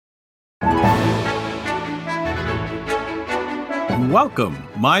Welcome.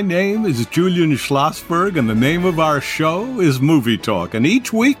 My name is Julian Schlossberg, and the name of our show is Movie Talk. And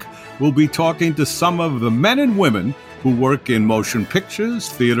each week, we'll be talking to some of the men and women who work in motion pictures,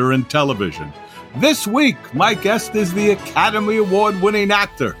 theater, and television. This week, my guest is the Academy Award-winning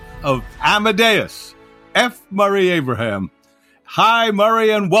actor of Amadeus, F. Murray Abraham. Hi, Murray,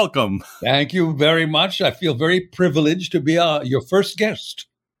 and welcome. Thank you very much. I feel very privileged to be your first guest.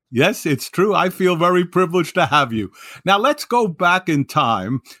 Yes, it's true. I feel very privileged to have you. Now, let's go back in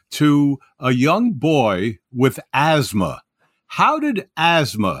time to a young boy with asthma. How did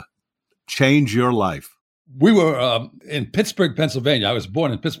asthma change your life? We were in Pittsburgh, Pennsylvania. I was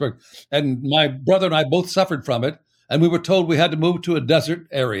born in Pittsburgh, and my brother and I both suffered from it, and we were told we had to move to a desert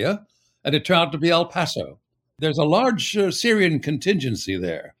area, and it turned out to be El Paso. There's a large Syrian contingency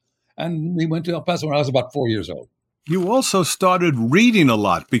there, and we went to El Paso when I was about 4 years old. You also started reading a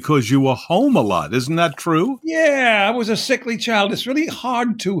lot because you were home a lot. Isn't that true? Yeah, I was a sickly child. It's really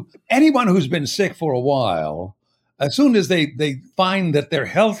hard to, anyone who's been sick for a while, as soon as they find that they're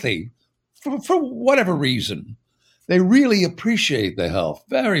healthy, for whatever reason, they really appreciate the health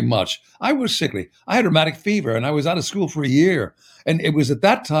very much. I was sickly. I had rheumatic fever, and I was out of school for a year. And it was at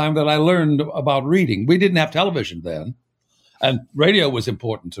that time that I learned about reading. We didn't have television then, and radio was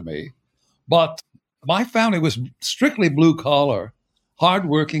important to me. But my family was strictly blue-collar,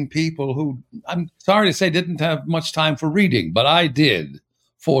 hardworking people who, I'm sorry to say, didn't have much time for reading, but I did,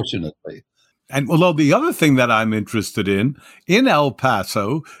 fortunately. And although the other thing that I'm interested in El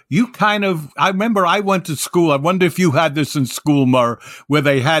Paso, I remember I went to school. I wonder if you had this in school, Murr, where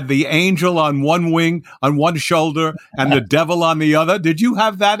they had the angel on one wing, on one shoulder, and the devil on the other. Did you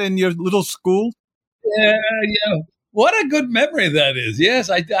have that in your little school? Yeah. What a good memory that is. Yes,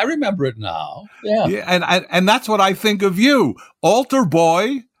 I remember it now. Yeah, and that's what I think of you. Altar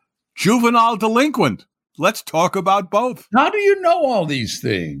boy, juvenile delinquent. Let's talk about both. How do you know all these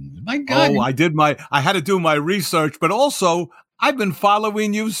things? My God. Oh, I had to do my research, but also I've been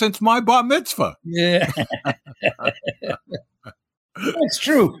following you since my bar mitzvah. Yeah. That's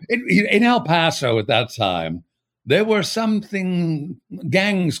true. In El Paso at that time, there were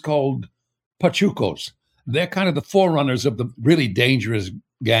gangs called Pachecos. They're kind of the forerunners of the really dangerous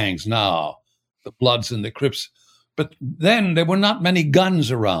gangs now, the Bloods and the Crips. But then there were not many guns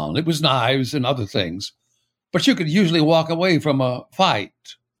around. It was knives and other things. But you could usually walk away from a fight,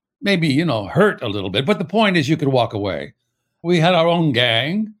 maybe, hurt a little bit. But the point is you could walk away. We had our own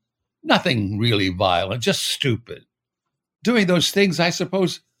gang, nothing really violent, just stupid. Doing those things, I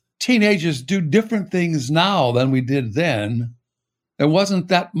suppose teenagers do different things now than we did then. There wasn't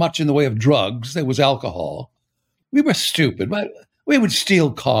that much in the way of drugs. There was alcohol. We were stupid. We would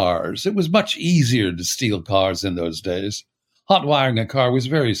steal cars. It was much easier to steal cars in those days. Hot wiring a car was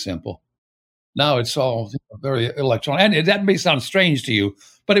very simple. Now it's all very electronic. And that may sound strange to you,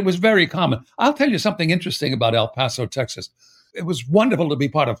 but it was very common. I'll tell you something interesting about El Paso, Texas. It was wonderful to be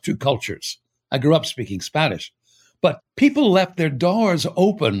part of two cultures. I grew up speaking Spanish, but people left their doors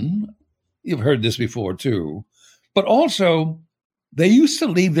open. You've heard this before too, but also they used to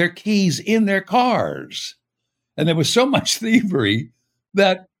leave their keys in their cars. And there was so much thievery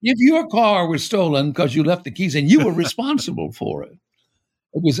that if your car was stolen because you left the keys in, you were responsible for it.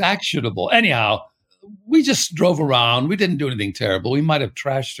 It was actionable. Anyhow, we just drove around. We didn't do anything terrible. We might have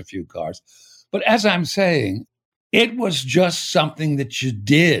trashed a few cars. But as I'm saying, it was just something that you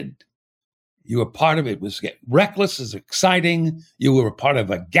did. You were part of it. It was reckless, it was exciting. You were a part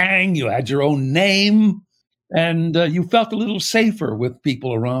of a gang. You had your own name. And you felt a little safer with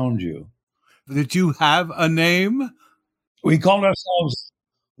people around you. Did you have a name? We called ourselves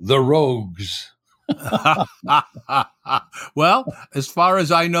the Rogues. Well, as far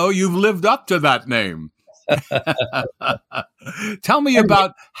as I know, you've lived up to that name. Tell me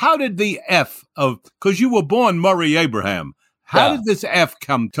about, how did the F because you were born Murray Abraham. How did this F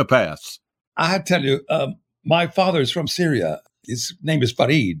come to pass? I tell you, my father is from Syria. His name is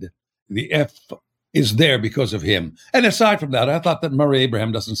Farid. The F is there because of him. And aside from that, I thought that Murray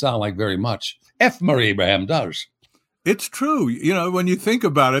Abraham doesn't sound like very much. F. Murray Abraham does. It's true. When you think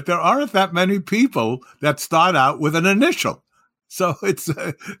about it, there aren't that many people that start out with an initial. So it's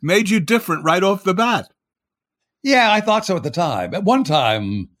made you different right off the bat. Yeah, I thought so at the time. At one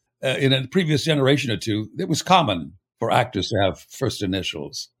time, in a previous generation or two, it was common for actors to have first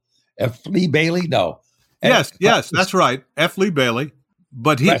initials. F. Lee Bailey? No. Yes, that's right. F. Lee Bailey.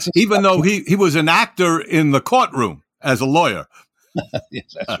 But even though he was an actor in the courtroom as a lawyer.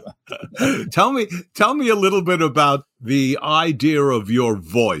 Yes, that's right. Tell me a little bit about the idea of your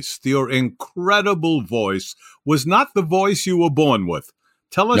voice. Your incredible voice was not the voice you were born with.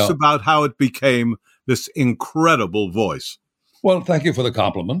 Tell us No. about how it became this incredible voice. Well, thank you for the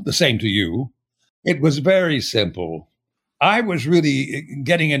compliment. The same to you. It was very simple. I was really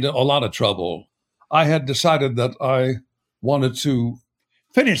getting into a lot of trouble. I had decided that I wanted to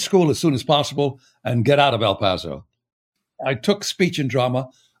finish school as soon as possible and get out of El Paso. I took speech and drama.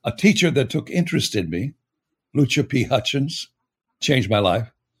 A teacher that took interest in me, Lucia P. Hutchins, changed my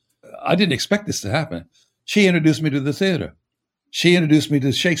life. I didn't expect this to happen. She introduced me to the theater. She introduced me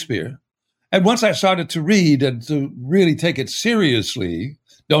to Shakespeare. And once I started to read and to really take it seriously,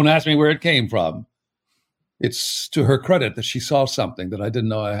 don't ask me where it came from. It's to her credit that she saw something that I didn't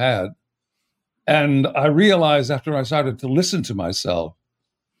know I had. And I realized after I started to listen to myself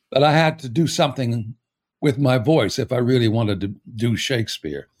that I had to do something with my voice if I really wanted to do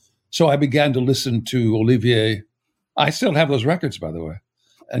Shakespeare. So I began to listen to Olivier. I still have those records, by the way,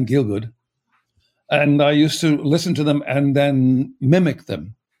 and Gielgud. And I used to listen to them and then mimic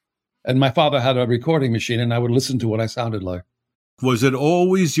them. And my father had a recording machine, and I would listen to what I sounded like. Was it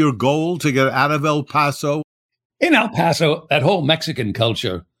always your goal to get out of El Paso? In El Paso, that whole Mexican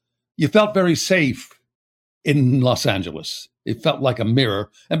culture, you felt very safe in Los Angeles. It felt like a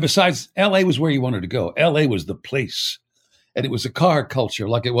mirror. And besides, L.A. was where you wanted to go. L.A. was the place. And it was a car culture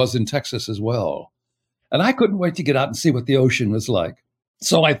like it was in Texas as well. And I couldn't wait to get out and see what the ocean was like.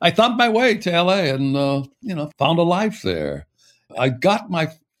 So I thumbed my way to L.A. and, found a life there. I got my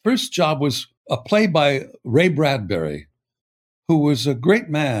first job was a play by Ray Bradbury, who was a great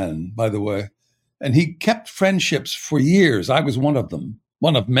man, by the way. And he kept friendships for years. I was one of them,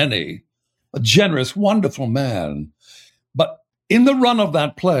 one of many, a generous, wonderful man. But in the run of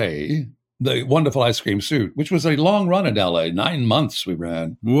that play, The Wonderful Ice Cream Suit, which was a long run in LA, 9 months we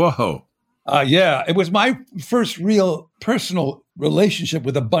ran. Whoa. Yeah, it was my first real personal relationship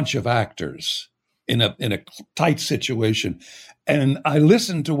with a bunch of actors in a tight situation. And I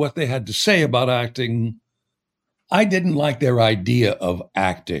listened to what they had to say about acting. I didn't like their idea of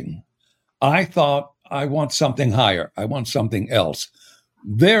acting. I thought, I want something higher. I want something else.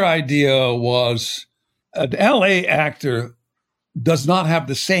 Their idea was an LA actor does not have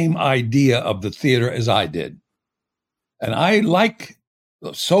the same idea of the theater as I did. And I like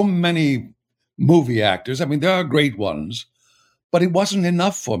so many movie actors. I mean, there are great ones, but it wasn't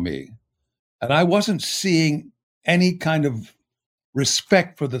enough for me. And I wasn't seeing any kind of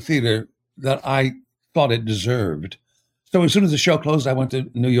respect for the theater that I thought it deserved. So as soon as the show closed, I went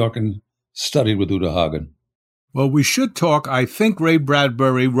to New York and studied with Uta Hagen. Well, we should talk. I think Ray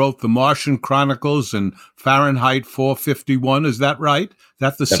Bradbury wrote The Martian Chronicles and Fahrenheit 451. Is that right?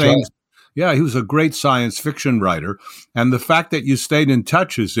 That's That's same. right. Yeah, he was a great science fiction writer. And the fact that you stayed in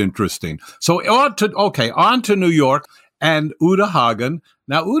touch is interesting. So on to New York and Uta Hagen.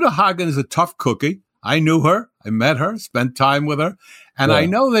 Now, Uta Hagen is a tough cookie. I knew her. I met her, spent time with her. And Yeah. I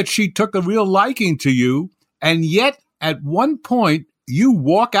know that she took a real liking to you. And yet, at one point, you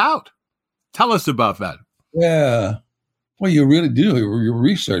walk out. Tell us about that. Yeah. Well, you really do your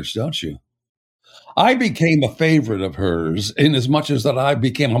research, don't you? I became a favorite of hers in as much as that I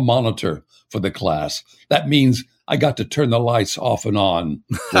became a monitor for the class. That means I got to turn the lights off and on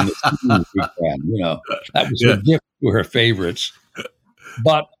when the students began. That was her gift to her favorites.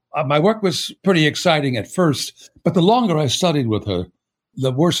 But my work was pretty exciting at first, but the longer I studied with her,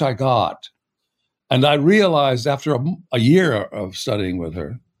 the worse I got. And I realized after a year of studying with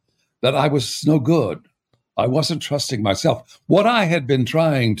her that I was no good. I wasn't trusting myself. What I had been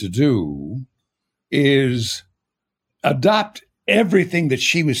trying to do is adopt everything that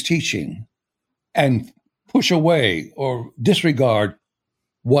she was teaching and push away or disregard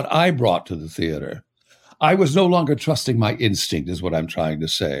what I brought to the theater. I was no longer trusting my instinct, is what I'm trying to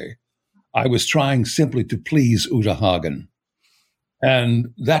say. I was trying simply to please Uta Hagen.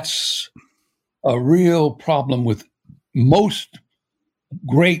 And that's a real problem with most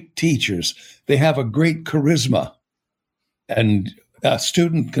great teachers. They have a great charisma, and a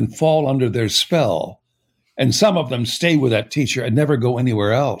student can fall under their spell. And some of them stay with that teacher and never go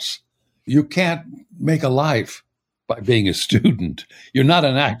anywhere else. You can't make a life by being a student. You're not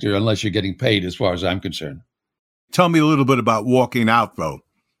an actor unless you're getting paid, as far as I'm concerned. Tell me a little bit about walking out, though.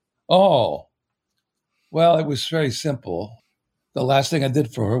 Oh, well, it was very simple. The last thing I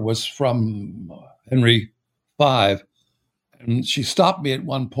did for her was from Henry V. And she stopped me at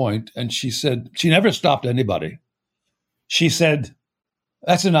one point and she said, she never stopped anybody. She said,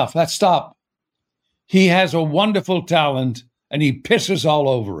 "That's enough. Let's stop. He has a wonderful talent and he pisses all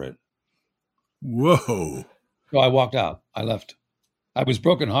over it." Whoa. So I walked out. I left. I was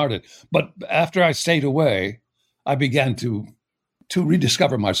brokenhearted. But after I stayed away, I began to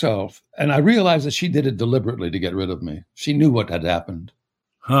rediscover myself. And I realized that she did it deliberately to get rid of me. She knew what had happened.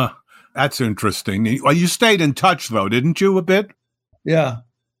 Huh. That's interesting. Well, you stayed in touch, though, didn't you, a bit? Yeah.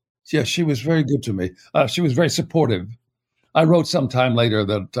 Yeah, she was very good to me. She was very supportive. I wrote sometime later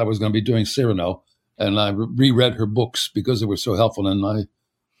that I was going to be doing Cyrano, and I reread her books because they were so helpful. And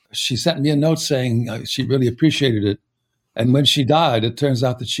she sent me a note saying she really appreciated it. And when she died, it turns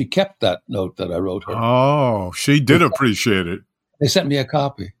out that she kept that note that I wrote her. Oh, she did appreciate it. They sent me a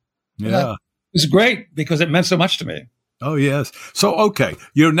copy. Yeah. It was great because it meant so much to me. Oh, yes. So, okay,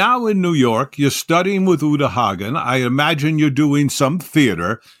 you're now in New York. You're studying with Uta Hagen. I imagine you're doing some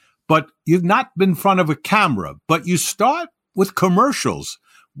theater, but you've not been in front of a camera. But you start with commercials.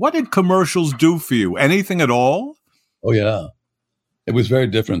 What did commercials do for you? Anything at all? Oh, yeah. It was very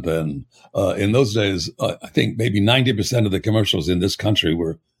different then. In those days, I think maybe 90% of the commercials in this country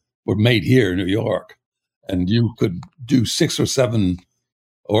were made here in New York. And you could do 6 or 7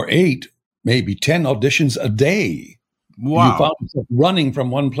 or 8, maybe 10 auditions a day. Wow. You found yourself running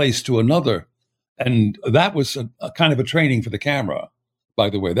from one place to another. And that was a kind of a training for the camera, by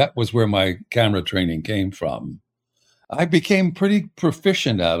the way. That was where my camera training came from. I became pretty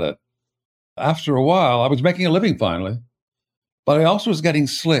proficient at it. After a while, I was making a living finally, but I also was getting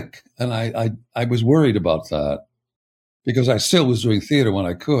slick. And I was worried about that because I still was doing theater when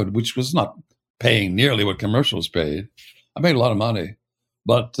I could, which was not paying nearly what commercials paid. I made a lot of money,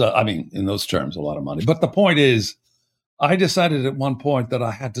 but in those terms, a lot of money. But the point is, I decided at one point that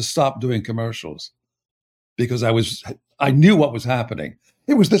I had to stop doing commercials because I knew what was happening.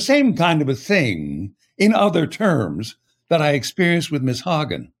 It was the same kind of a thing in other terms that I experienced with Miss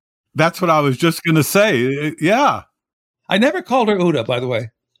Hagen. That's what I was just going to say. Yeah. I never called her Uta, by the way.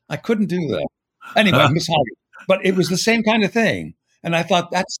 I couldn't do that. Anyway, Miss Hagen. But it was the same kind of thing. And I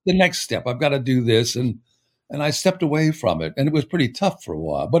thought, that's the next step. I've got to do this. And I stepped away from it. And it was pretty tough for a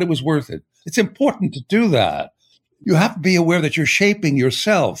while, but it was worth it. It's important to do that. You have to be aware that you're shaping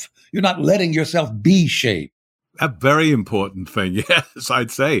yourself. You're not letting yourself be shaped. A very important thing, yes, I'd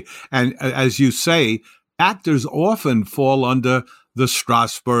say. And as you say, actors often fall under the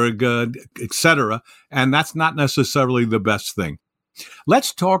Schlossberg, etc., and that's not necessarily the best thing.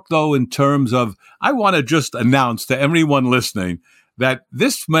 Let's talk, though, in terms of, I want to just announce to everyone listening that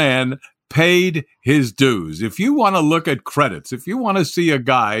this man paid his dues. If you want to look at credits, if you want to see a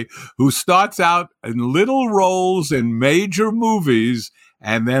guy who starts out in little roles in major movies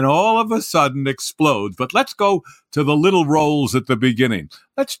and then all of a sudden explodes. But let's go to the little roles at the beginning.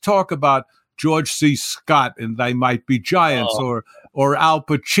 Let's talk about George C. Scott in They Might Be Giants, or Al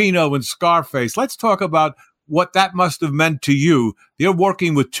Pacino in Scarface. Let's talk about what that must have meant to you. You're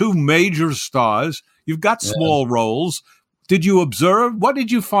working with 2 major stars. You've got small roles. Did you observe? What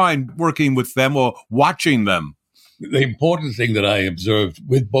did you find working with them or watching them? The important thing that I observed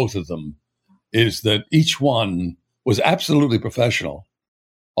with both of them is that each one was absolutely professional.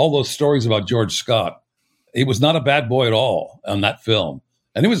 All those stories about George Scott, he was not a bad boy at all on that film.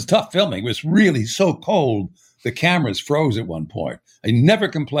 And it was tough filming. It was really so cold, the cameras froze at one point. He never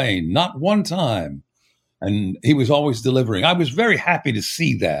complained, not one time. And he was always delivering. I was very happy to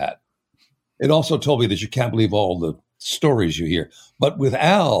see that. It also told me that you can't believe all the stories you hear. But with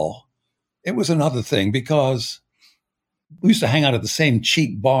Al, it was another thing because we used to hang out at the same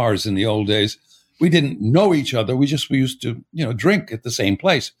cheap bars in the old days. We didn't know each other. We used to, drink at the same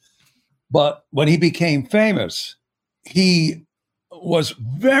place. But when he became famous, he was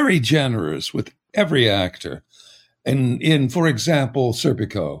very generous with every actor. And in, for example,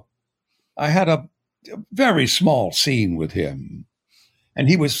 Serpico, I had a very small scene with him. And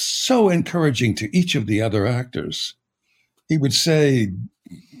he was so encouraging to each of the other actors. He would say,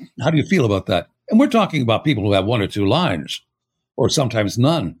 how do you feel about that? And we're talking about people who have 1 or 2 lines, or sometimes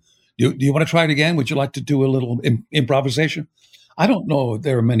none. Do you want to try it again? Would you like to do a little improvisation? I don't know if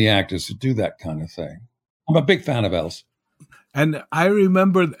there are many actors who do that kind of thing. I'm a big fan of Al's. And I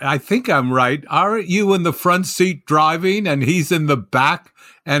remember, I think I'm right, aren't you in the front seat driving and he's in the back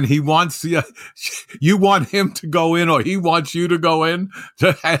and he wants you want him to go in or he wants you to go in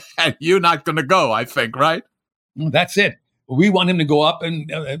and you're not going to go, I think, right? That's it. We want him to go up and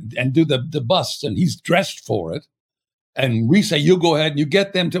do the bust, and he's dressed for it. And we say, you go ahead and you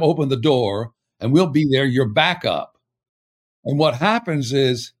get them to open the door and we'll be there, your backup. And what happens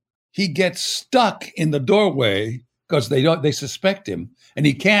is he gets stuck in the doorway because they suspect him and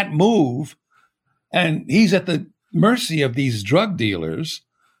he can't move. And he's at the mercy of these drug dealers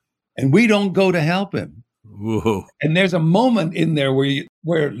and we don't go to help him. Whoa. And there's a moment in there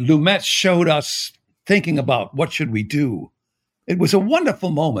where Lumet showed us thinking about what should we do. It was a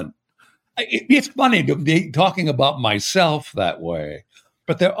wonderful moment. It's funny to be talking about myself that way,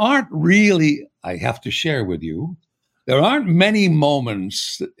 but there aren't really, I have to share with you, There aren't many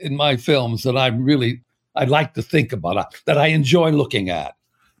moments in my films that I like to think about, that I enjoy looking at.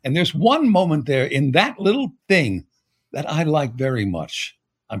 And there's one moment there in that little thing that I like very much.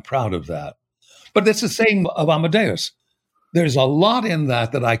 I'm proud of that. But it's the same of Amadeus. There's a lot in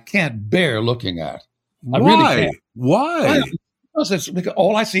that I can't bear looking at. I really can't. Why? Because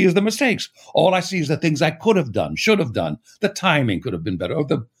all I see is the mistakes. All I see is the things I could have done, should have done. The timing could have been better, or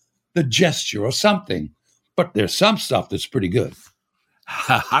the gesture or something. But there's some stuff that's pretty good.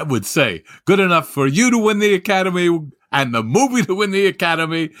 I would say good enough for you to win the Academy and the movie to win the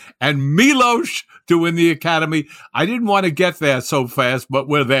Academy and Milos to win the Academy. I didn't want to get there so fast, but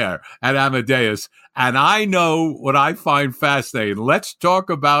we're there at Amadeus. And I know what I find fascinating. Let's talk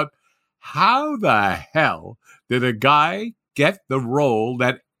about how the hell did a guy get the role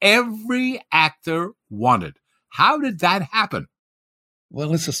that every actor wanted? How did that happen?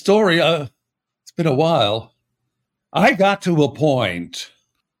 Well, it's a story. It's been a while. I got to a point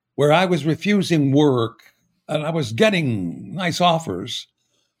where I was refusing work and I was getting nice offers,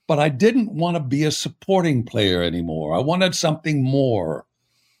 but I didn't want to be a supporting player anymore. I wanted something more.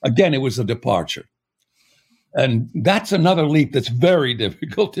 Again, it was a departure. And that's another leap that's very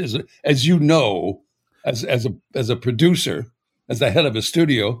difficult, as you know, as a producer, as the head of a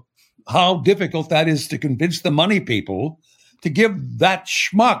studio, how difficult that is to convince the money people to give that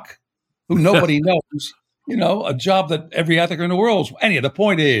schmuck who nobody knows, a job that every actor in the world. Anyway, the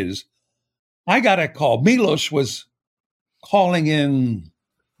point is, I got a call. Milos was calling in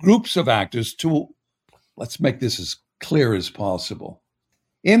groups of actors to, let's make this as clear as possible.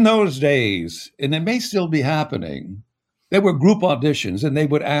 In those days, and it may still be happening, there were group auditions and they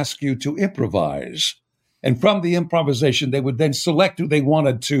would ask you to improvise. And from the improvisation, they would then select who they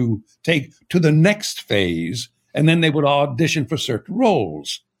wanted to take to the next phase. And then they would audition for certain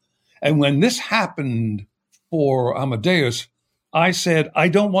roles. And when this happened for Amadeus, I said, I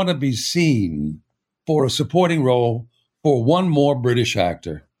don't want to be seen for a supporting role for one more British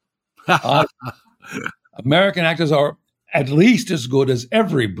actor. American actors are at least as good as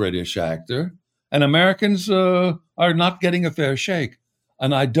every British actor, and Americans are not getting a fair shake.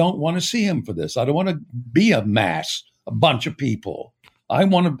 And I don't want to see him for this. I don't want to be a bunch of people. I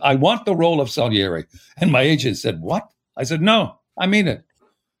want the role of Salieri. And my agent said, what? I said, no, I mean it.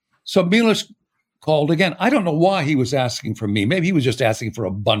 So Milos called again. I don't know why he was asking for me. Maybe he was just asking for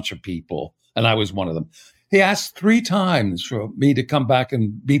a bunch of people, and I was one of them. He asked 3 times for me to come back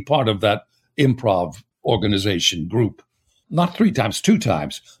and be part of that improv organization group. Not 3 times, 2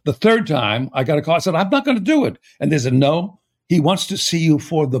 times. The 3rd time, I got a call. I said, I'm not going to do it. And they said, no, he wants to see you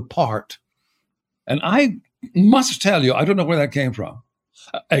for the part. And I must tell you, I don't know where that came from,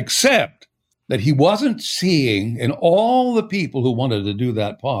 except that he wasn't seeing in all the people who wanted to do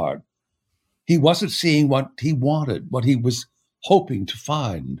that part, he wasn't seeing what he wanted, what he was hoping to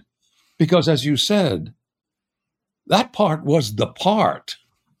find. Because as you said, that part was the part.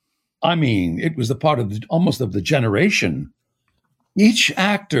 I mean, it was the part of almost of the generation. Each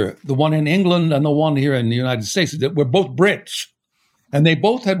actor, the one in England and the one here in the United States, were both Brits. And they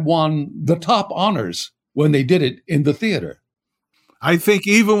both had won the top honors when they did it in the theater. I think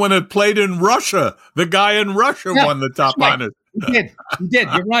even when it played in Russia, the guy in Russia won the top honors. He did.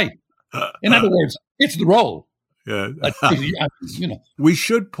 You're right. In other words, it's the role. Yeah. We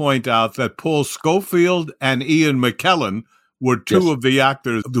should point out that Paul Scofield and Ian McKellen were 2 of the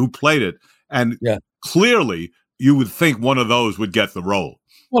actors who played it. And clearly, you would think one of those would get the role.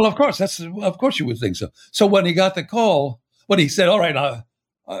 Well, of course you would think so. So when he got the call, when he said, all right,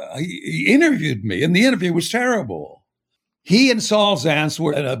 he interviewed me, and the interview was terrible. He and Saul Zaentz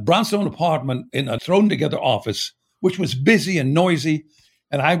were in a brownstone apartment in a thrown-together office, which was busy and noisy,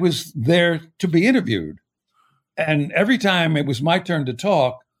 and I was there to be interviewed. And every time it was my turn to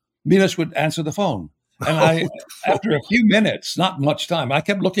talk, Milos would answer the phone. And after a few minutes, not much time, I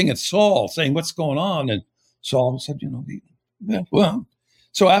kept looking at Saul, saying, what's going on? And Saul said,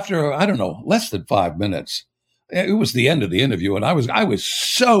 so after, I don't know, less than 5 minutes, it was the end of the interview, and I was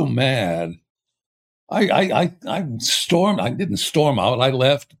so mad. I stormed. I didn't storm out. I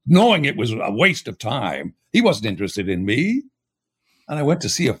left, knowing it was a waste of time. He wasn't interested in me. And I went to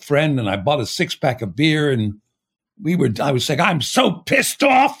see a friend, and I bought a 6-pack of beer, and I was saying, I'm so pissed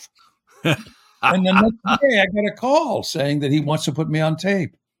off. And the next day, I got a call saying that he wants to put me on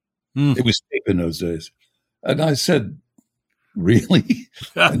tape. It was tape in those days. And I said, really?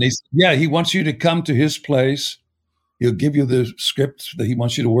 And they said, yeah, he wants you to come to his place. He'll give you the script that he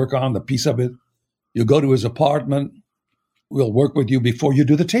wants you to work on, the piece of it. You'll go to his apartment. We'll work with you before you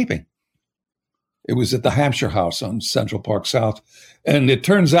do the taping. It was at the Hampshire House on Central Park South. And it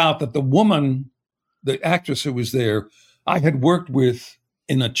turns out that the woman the actress who was there, I had worked with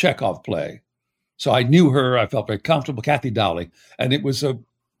in a Chekhov play. So I knew her. I felt very comfortable, Kathy Dowling. And it was a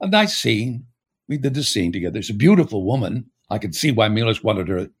nice scene. We did the scene together. She's a beautiful woman. I could see why Milos wanted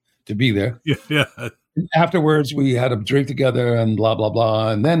her to be there. Yeah. Afterwards, we had a drink together and blah, blah, blah.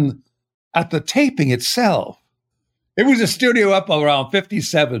 And then at the taping itself, it was a studio up around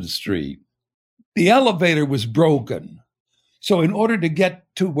 57th Street. The elevator was broken. So in order to get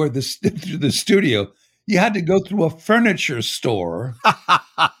to where the studio, you had to go through a furniture store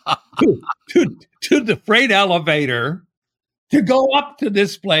to the freight elevator to go up to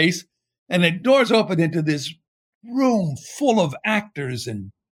this place. And the doors open into this room full of actors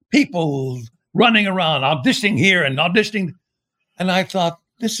and people running around, auditioning here and auditioning. And I thought,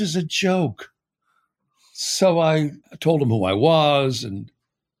 this is a joke. So I told him who I was. And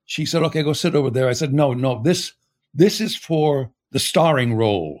she said, okay, go sit over there. I said, no, this is for the starring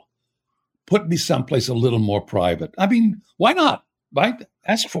role. Put me someplace a little more private. I mean, why not? Right?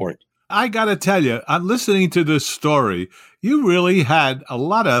 Ask for it. I got to tell you, I'm listening to this story. You really had a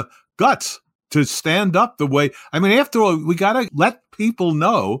lot of guts to stand up the way. I mean, after all, we got to let people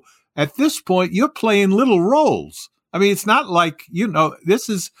know at this point, you're playing little roles. I mean, it's not like,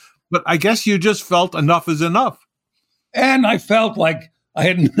 but I guess you just felt enough is enough. And I felt like I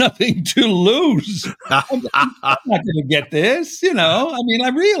had nothing to lose. I'm not going to get this, I mean, I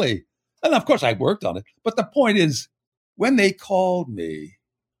really. And of course, I worked on it. But the point is, when they called me,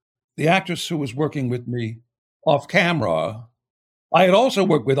 the actress who was working with me off camera, I had also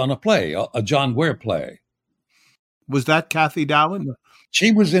worked with on a play, a John Guare play. Was that Kathy Dowling?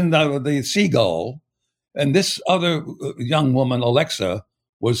 She was in the Seagull. And this other young woman, Alexa,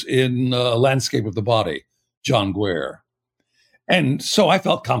 was in Landscape of the Body, John Guare. And so I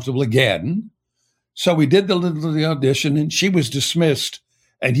felt comfortable again. So we did the audition, and she was dismissed.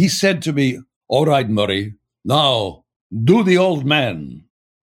 And he said to me, all right, Murray, now do the old man.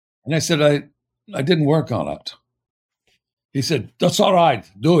 And I said, I didn't work on it. He said, that's all right,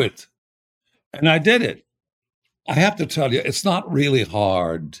 do it. And I did it. I have to tell you, it's not really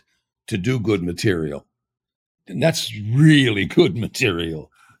hard to do good material. And that's really good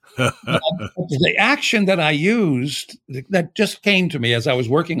material. The action that I used, that just came to me as I was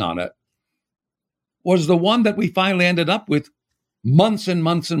working on it, was the one that we finally ended up with months and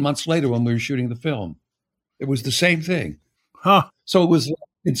months and months later when we were shooting the film. It was the same thing. Huh. So it was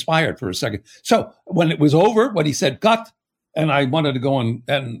inspired for a second. So when it was over, when he said cut, and I wanted to go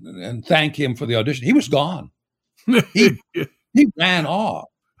and thank him for the audition, he was gone. He ran off.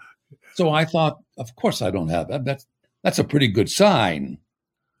 So I thought, of course I don't have that. That's a pretty good sign.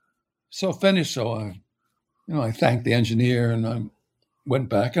 So finished. So I thanked the engineer and I went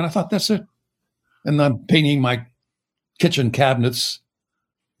back and I thought, that's it. And I'm painting my kitchen cabinets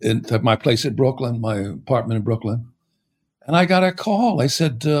at my place in Brooklyn, my apartment in Brooklyn. And I got a call. They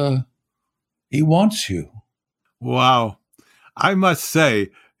said, he wants you. Wow. I must say,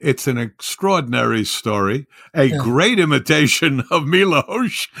 it's an extraordinary story, a great imitation of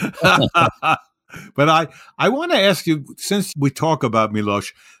Milos. But I want to ask you, since we talk about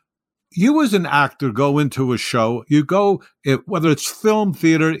Milos, you as an actor go into a show, you go, whether it's film,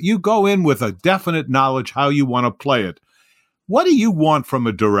 theater, you go in with a definite knowledge how you want to play it. What do you want from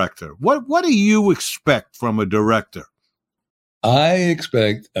a director? What do you expect from a director? I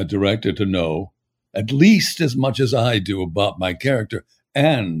expect a director to know at least as much as I do about my character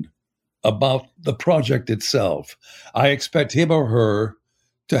and about the project itself. I expect him or her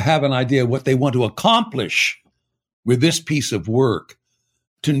to have an idea what they want to accomplish with this piece of work,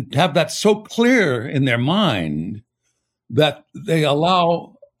 to have that so clear in their mind that they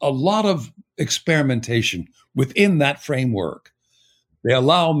allow a lot of experimentation within that framework. They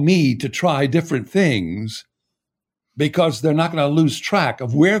allow me to try different things because they're not going to lose track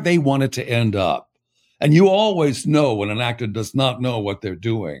of where they want it to end up. And you always know when an actor does not know what they're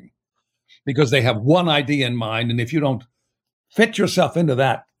doing because they have one idea in mind. And if you don't fit yourself into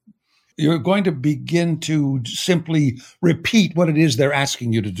that, you're going to begin to simply repeat what it is they're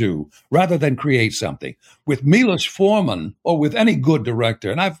asking you to do rather than create something. With Milos Forman or with any good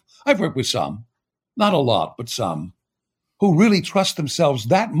director, and I've worked with some, not a lot, but some, who really trust themselves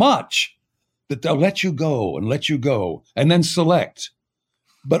that much that they'll let you go and then select.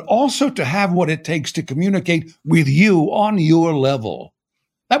 But also to have what it takes to communicate with you on your level.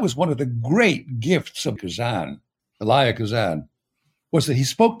 That was one of the great gifts of Elia Kazan, was that he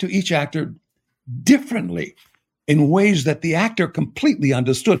spoke to each actor differently in ways that the actor completely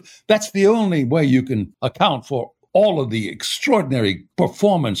understood. That's the only way you can account for all of the extraordinary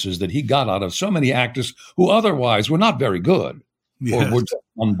performances that he got out of so many actors who otherwise were not very good or were just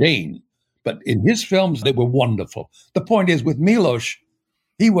mundane. But in his films, they were wonderful. The point is, with Milos,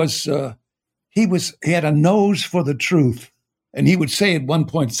 he had a nose for the truth. And he would say at one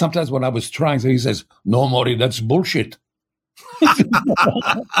point, sometimes when I was trying, so he says, "No, Maury, that's bullshit."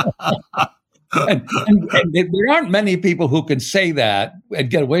 and there aren't many people who can say that and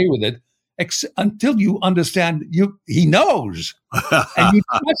get away with it until you understand he knows and you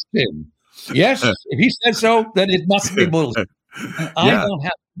trust him. Yes, if he says so, then it must be bullshit. I don't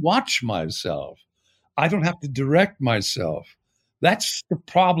have to watch myself. I don't have to direct myself. That's the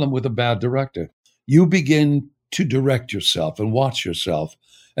problem with a bad director. You begin to direct yourself and watch yourself.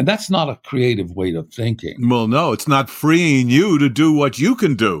 And that's not a creative way of thinking. Well, no, it's not freeing you to do what you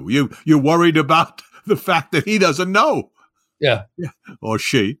can do. You're worried about the fact that he doesn't know. Yeah. Or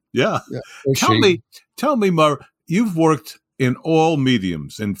she. Yeah. Or tell me, Murray, you've worked in all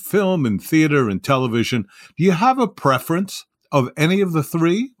mediums, in film, in theater, and television. Do you have a preference of any of the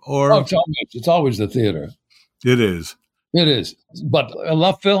three? Or it's always the theater. It is. It is. But I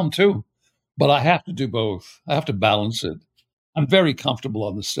love film too. But I have to do both. I have to balance it. I'm very comfortable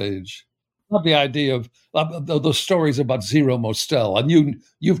on the stage. I love the idea of those stories about Zero Mostel. And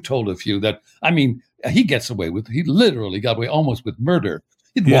you've told a few that, he gets away with, he literally got away almost with murder.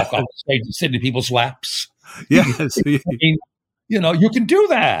 He'd walk off the stage and sit in people's laps. Yes. You can do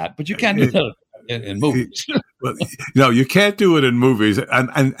that, but you can't do that in movies. Well, you can't do it in movies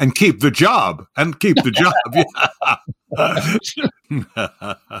and keep the job.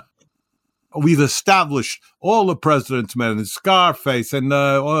 We've established all the President's Men and Scarface and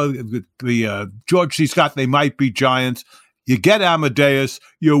the George C. Scott, They Might Be Giants. You get Amadeus.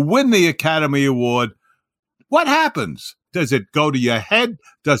 You win the Academy Award. What happens? Does it go to your head?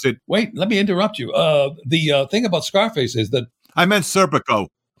 Does it? Wait, let me interrupt you. The thing about Scarface is that I meant Serpico,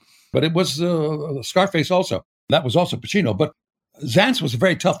 but it was Scarface also. That was also Pacino. But Zantz was a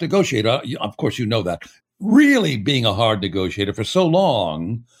very tough negotiator. Of course, you know that. Really being a hard negotiator for so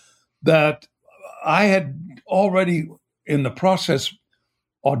long that I had already in the process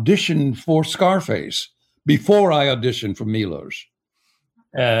auditioned for Scarface before I auditioned for Milos.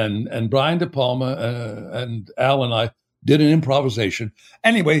 And Brian De Palma and Al and I did an improvisation.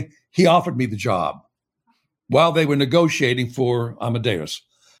 Anyway, he offered me the job while they were negotiating for Amadeus.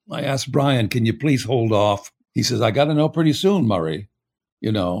 I asked Brian, "Can you please hold off?" He says, "I got to know pretty soon, Murray,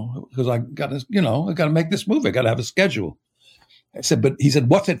 because I got to make this movie. I got to have a schedule." I said, but he said,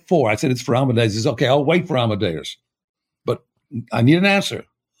 "What's it for?" I said, "It's for Amadeus." He says, "Okay, I'll wait for Amadeus, but I need an answer."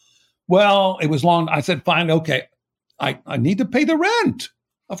 Well, it was long. I said, "Fine, okay. I need to pay the rent.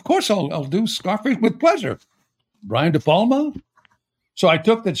 Of course, I'll do Scarface with pleasure." Brian De Palma. So I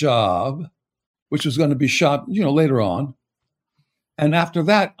took the job, which was going to be shot, later on. And after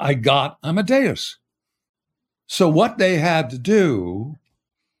that, I got Amadeus. So what they had to do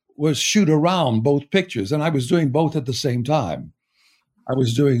was shoot around both pictures. And I was doing both at the same time. I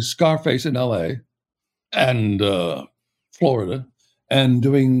was doing Scarface in LA and Florida and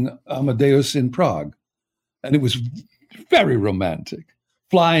doing Amadeus in Prague. And it was very romantic,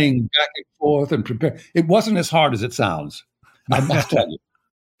 flying back and forth and prepare. It wasn't as hard as it sounds, I must tell you.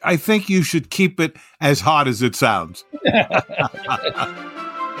 I think you should keep it as hard as it sounds.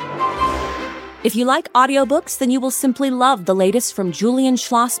 If you like audiobooks, then you will simply love the latest from Julian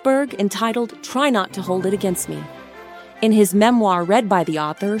Schlossberg entitled Try Not to Hold It Against Me. In his memoir read by the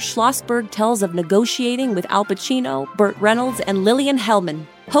author, Schlossberg tells of negotiating with Al Pacino, Burt Reynolds, and Lillian Hellman,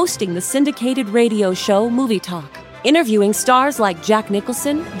 hosting the syndicated radio show Movie Talk, interviewing stars like Jack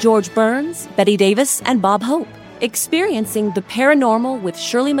Nicholson, George Burns, Bette Davis, and Bob Hope, experiencing the paranormal with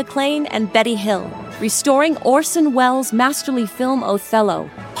Shirley MacLaine and Betty Hill, restoring Orson Welles' masterly film Othello,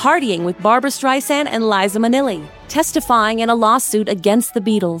 partying with Barbra Streisand and Liza Minnelli, testifying in a lawsuit against the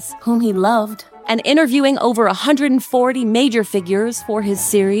Beatles, whom he loved, and interviewing over 140 major figures for his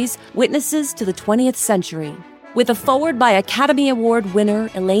series Witnesses to the 20th Century. With a foreword by Academy Award winner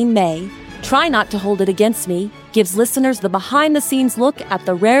Elaine May, Try Not to Hold It Against Me gives listeners the behind-the-scenes look at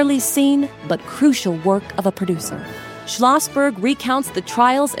the rarely seen but crucial work of a producer. Schlossberg recounts the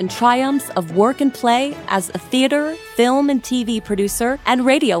trials and triumphs of work and play as a theater, film, and TV producer and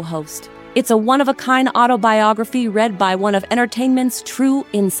radio host. It's a one-of-a-kind autobiography read by one of entertainment's true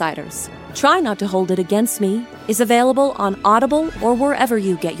insiders. Try Not to Hold It Against Me is available on Audible or wherever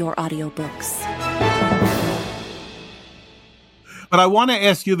you get your audiobooks. But I want to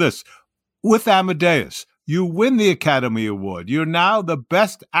ask you this. With Amadeus, you win the Academy Award. You're now the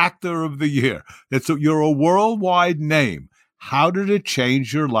best actor of the year. You're a worldwide name. How did it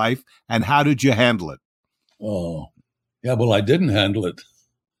change your life, and how did you handle it? Oh, yeah, well, I didn't handle it.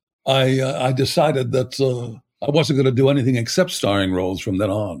 I decided that I wasn't going to do anything except starring roles from then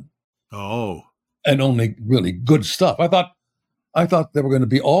on. Oh. and only really good stuff. I thought they were going to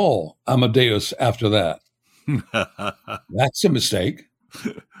be all Amadeus after that. That's a mistake.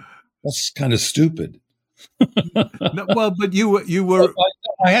 That's kind of stupid. No, well, but you were.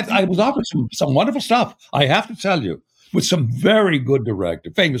 I was offered some wonderful stuff. I have to tell you, with some very good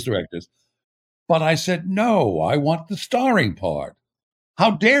famous directors. But I said, no, I want the starring part.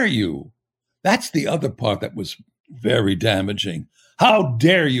 How dare you? That's the other part that was very damaging. How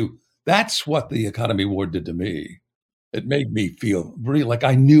dare you? That's what the Academy Award did to me. It made me feel really like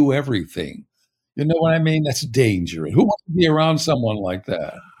I knew everything. You know what I mean? That's dangerous. Who wants to be around someone like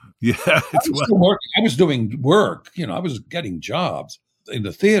that? Yeah, I was doing work. I was getting jobs in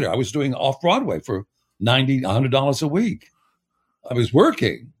the theater. I was doing off-Broadway for $90, $100 a week. I was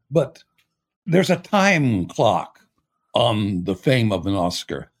working, but there's a time clock on the fame of an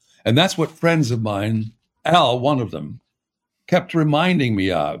Oscar. And that's what friends of mine, Al, one of them, kept reminding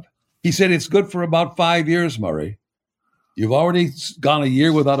me of. He said, it's good for about 5 years, Murray. You've already gone a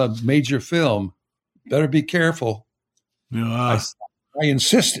year without a major film. Better be careful. Yeah. I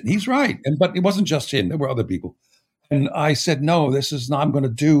insisted. He's right. But it wasn't just him. There were other people. And I said, no, this is not, I'm going to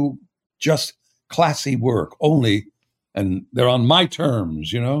do just classy work only. And they're on my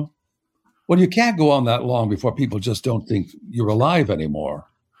terms, Well, you can't go on that long before people just don't think you're alive anymore.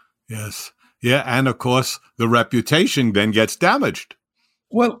 Yes. Yeah. And of course, the reputation then gets damaged.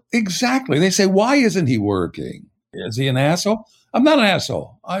 Well, exactly. They say, why isn't he working? Is he an asshole? I'm not an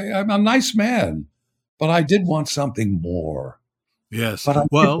asshole. I'm a nice man, but I did want something more. Yes. But I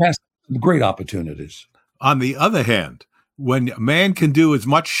did pass great opportunities. On the other hand, when a man can do as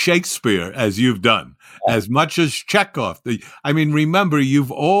much Shakespeare as you've done, as much as Chekhov, remember,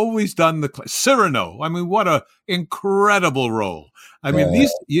 you've always done the Cyrano. What an incredible role.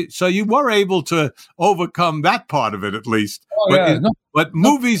 So you were able to overcome that part of it at least. But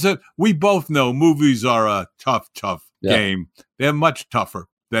movies, we both know movies are a tough game. They're much tougher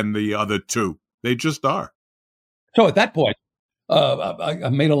than the other two. They just are. So at that point, I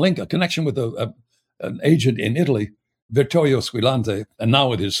made a connection with an agent in Italy, Vittorio Squillante, and now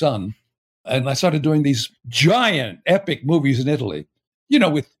with his son. And I started doing these giant, epic movies in Italy,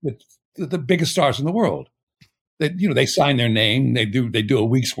 with the biggest stars in the world. They sign their name, they do a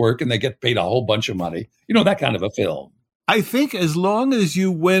week's work, and they get paid a whole bunch of money. That kind of a film. I think as long as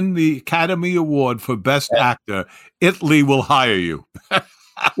you win the Academy Award for Best Actor, Italy will hire you.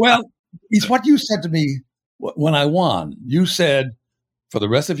 Well, it's what you said to me when I won. You said, for the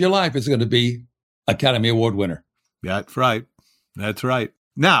rest of your life, it's going to be Academy Award winner. That's right. That's right.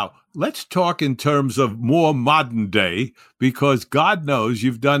 Now, let's talk in terms of more modern day, because God knows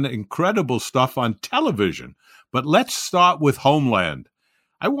you've done incredible stuff on television. But let's start with Homeland.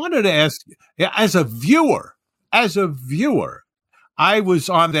 I wanted to ask, as a viewer, I was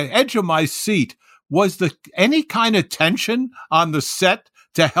on the edge of my seat. Was there any kind of tension on the set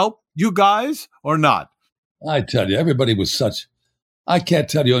to help you guys or not? I tell you, everybody was I can't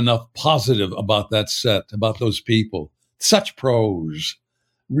tell you enough positive about that set, about those people. Such pros,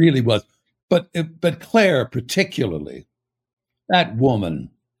 really was. But Claire particularly, that woman.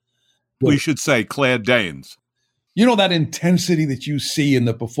 We should say Claire Danes. That intensity that you see in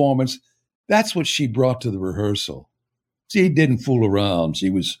the performance, that's what she brought to the rehearsal. She didn't fool around. She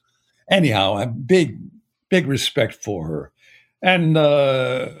was, anyhow, a big respect for her. And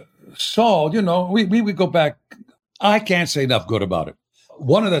Saul, we would go back. I can't say enough good about it.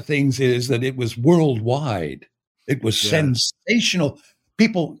 One of the things is that it was worldwide. It was sensational.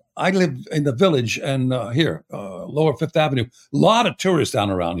 People, I live in the Village and here, Lower Fifth Avenue, a lot of tourists down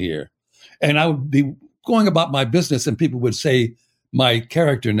around here. And I would be going about my business and people would say my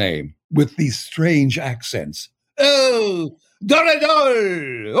character name with these strange accents. Oh,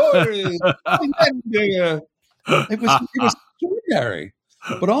 Dorador! It was extraordinary.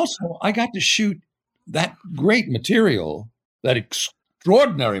 But also, I got to shoot that great material, that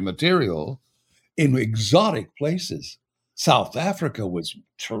extraordinary material in exotic places. South Africa was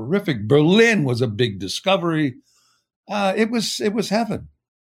terrific. Berlin was a big discovery. It was heaven.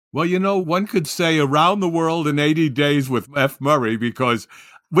 Well, one could say Around the World in 80 Days with F. Murray, because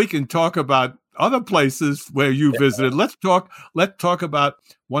we can talk about other places where you visited. Let's talk about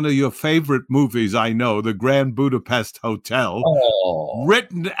one of your favorite movies, I know, The Grand Budapest Hotel,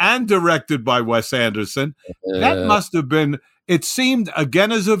 written and directed by Wes Anderson. That must have been, it seemed,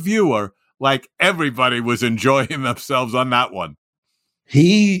 again, as a viewer, like everybody was enjoying themselves on that one.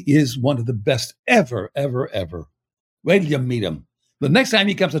 He is one of the best ever, ever, ever. Wait till you meet him. The next time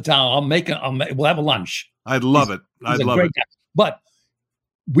he comes to town, we'll have a lunch. I'd love it. I'd love it. Guy. But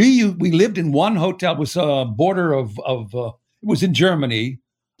we lived in one hotel. It was a border of it was in Germany,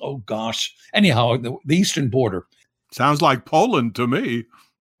 oh gosh. Anyhow, the eastern border. Sounds like Poland to me.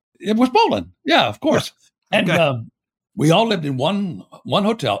 It was Poland. Yeah, of course. And Okay. we all lived in one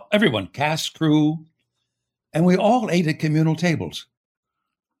hotel, everyone, cast, crew, and we all ate at communal tables.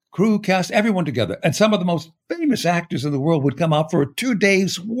 Crew, cast, everyone together. And some of the most famous actors in the world would come out for 2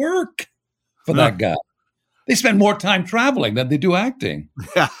 days' work for that guy. They spend more time traveling than they do acting.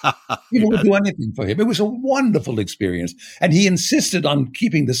 People would do anything for him. It was a wonderful experience. And he insisted on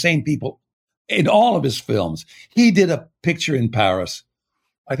keeping the same people in all of his films. He did a picture in Paris.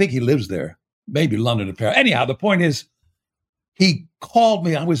 I think he lives there, maybe London or Paris. Anyhow, the point is, he called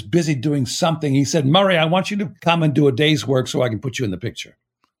me. I was busy doing something. He said, Murray, I want you to come and do a day's work so I can put you in the picture.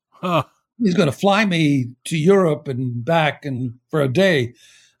 Huh. He's going to fly me to Europe and back and for a day.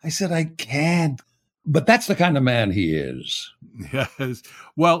 I said, I can't. But that's the kind of man he is. Yes.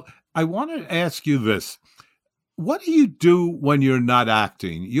 Well, I want to ask you this. What do you do when you're not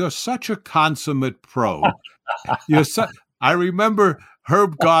acting? You're such a consummate pro. I remember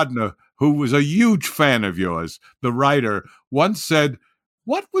Herb Gardner, who was a huge fan of yours, the writer, once said,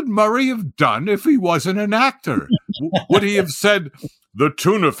 what would Murray have done if he wasn't an actor? Would he have said, the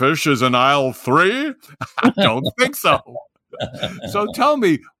tuna fish is an aisle 3? I don't think so. So tell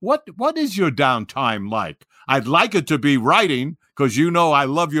me, what is your downtime like? I'd like it to be writing, because you know I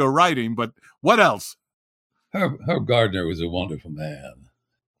love your writing, but what else? Herb Gardner was a wonderful man.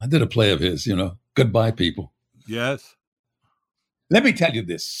 I did a play of his, Goodbye, People. Yes. Let me tell you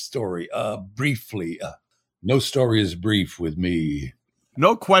this story briefly. No story is brief with me.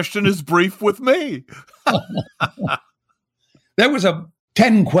 No question is brief with me. There was a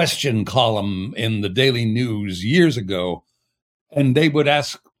 10-question column in the Daily News years ago, and they would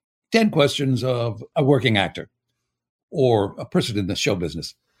ask 10 questions of a working actor or a person in the show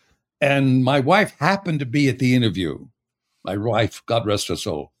business. And my wife happened to be at the interview. My wife, God rest her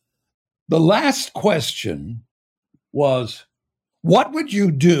soul. The last question was, what would you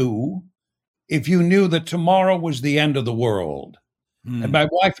do if you knew that tomorrow was the end of the world? And my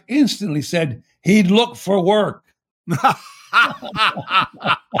wife instantly said, he'd look for work.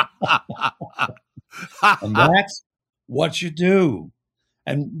 And that's what you do.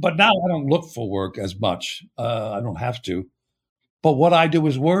 But now I don't look for work as much. I don't have to. But what I do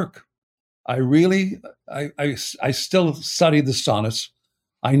is work. I still study the sonnets.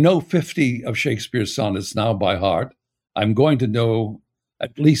 I know 50 of Shakespeare's sonnets now by heart. I'm going to know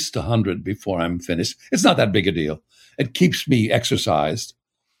at least 100 before I'm finished. It's not that big a deal. It keeps me exercised.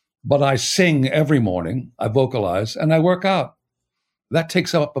 But I sing every morning, I vocalize, and I work out. That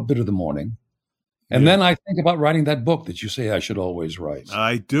takes up a bit of the morning. And then I think about writing that book that you say I should always write.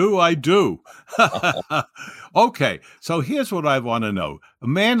 I do. Okay, so here's what I want to know. A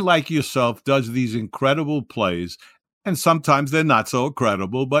man like yourself does these incredible plays, and sometimes they're not so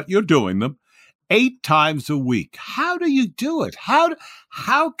incredible, but you're doing them 8 times a week. How do you do it?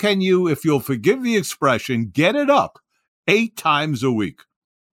 How can you, if you'll forgive the expression, get it up 8 times a week?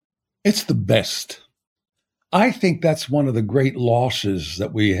 It's the best. I think that's one of the great losses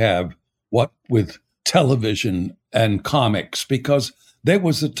that we have, what with television and comics, because there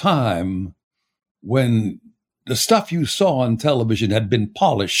was a time when the stuff you saw on television had been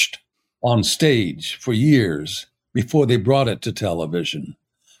polished on stage for years before they brought it to television.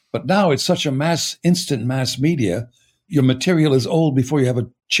 But now it's such a instant mass media, your material is old before you have a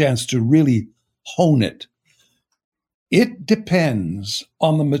chance to really hone it. It depends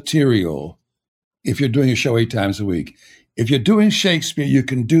on the material if you're doing a show 8 times a week. If you're doing Shakespeare, you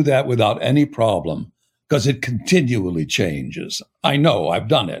can do that without any problem because it continually changes. I know, I've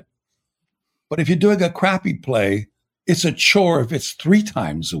done it. But if you're doing a crappy play, it's a chore if it's 3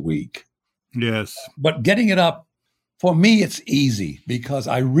 times a week. Yes. But getting it up, for me, it's easy because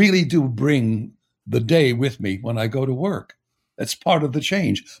I really do bring the day with me when I go to work. That's part of the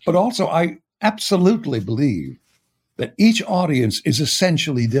change. But also, I absolutely believe that each audience is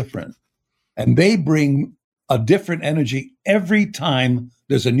essentially different. And they bring a different energy every time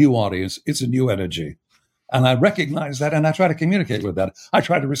there's a new audience. It's a new energy. And I recognize that, and I try to communicate with that. I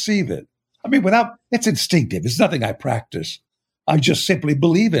try to receive it. I mean, it's instinctive. It's nothing I practice. I just simply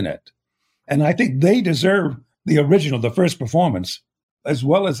believe in it. And I think they deserve the original, the first performance, as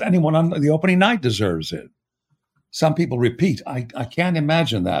well as anyone on the opening night deserves it. Some people repeat. I can't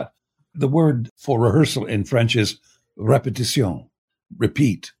imagine that. The word for rehearsal in French is répétition,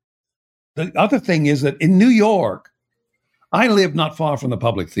 repeat. The other thing is that in New York, I live not far from the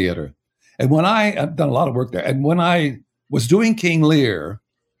Public Theater. And I've done a lot of work there. And when I was doing King Lear,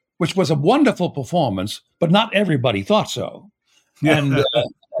 which was a wonderful performance, but not everybody thought so. And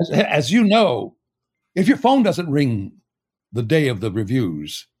as you know, if your phone doesn't ring the day of the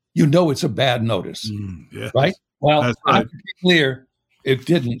reviews, you know it's a bad notice, Yes, right? Well, that's I right. can be clear, it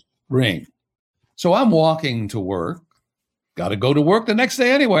didn't ring. So I'm walking to work, got to go to work the next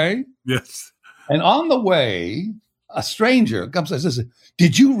day anyway. Yes. And on the way, a stranger comes and says,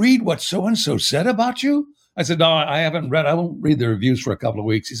 "Did you read what so-and-so said about you?" I said, "No, I haven't read. I won't read the reviews for a couple of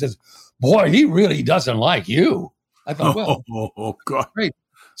weeks." He says, "Boy, he really doesn't like you." I thought, well, Oh, God. great.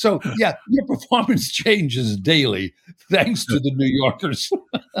 So, yeah, your performance changes daily thanks to the New Yorkers.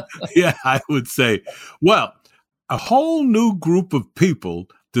 Yeah, I would say. Well, a whole new group of people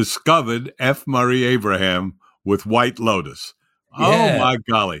discovered F. Murray Abraham with White Lotus. Oh, Yeah. my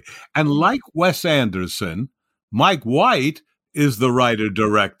golly. And like Wes Anderson, Mike White is the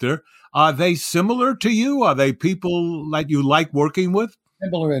writer-director. Are they similar to you? Are they people that you like working with?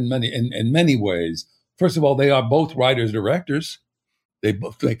 Similar in many ways. First of all, they are both writers directors. They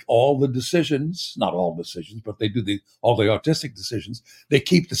both make all the decisions, not all decisions, but they do all the artistic decisions. They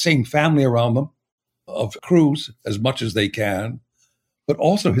keep the same family around them of crews as much as they can, but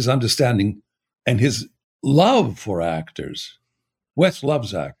also his understanding and his love for actors. Wes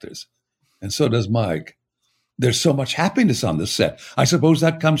loves actors, and so does Mike. There's so much happiness on this set. I suppose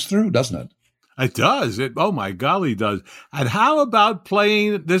that comes through, doesn't it? It does. Oh, my golly, does. And how about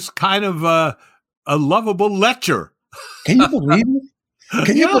playing this kind of a lovable lecher? Can you believe it?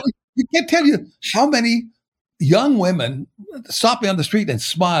 Can you Yeah. believe? You can't tell you how many young women stop me on the street and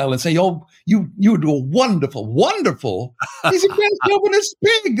smile and say, "Oh, you do a wonderful, wonderful." He's a great chauvinist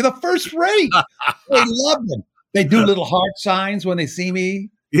pig, the first rate. They love him. They do little heart signs when they see me.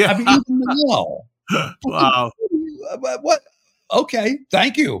 Yeah. I mean, even now. Wow. What? Okay,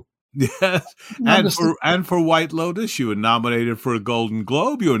 thank you. Yes. And for White Lotus, you were nominated for a Golden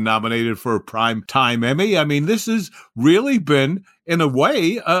Globe. You were nominated for a Primetime Emmy. I mean, this has really been, in a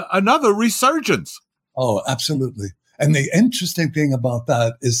way, another resurgence. Oh, absolutely. And the interesting thing about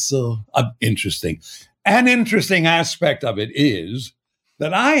that is interesting. An interesting aspect of it is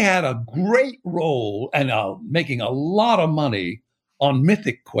that I had a great role and making a lot of money on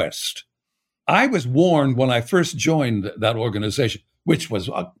Mythic Quest. I was warned when I first joined that organization, which was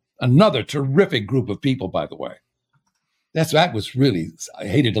another terrific group of people, by the way. That was really, I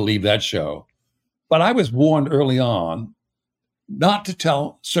hated to leave that show. But I was warned early on not to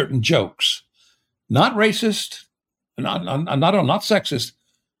tell certain jokes. Not racist, not sexist,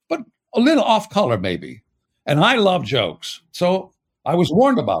 but a little off color maybe. And I love jokes. So I was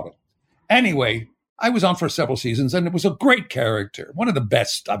warned about it. Anyway, I was on for several seasons and it was a great character, one of the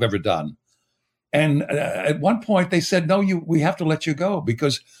best I've ever done. And at one point they said, "No, we have to let you go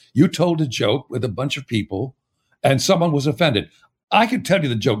because you told a joke with a bunch of people and someone was offended." I could tell you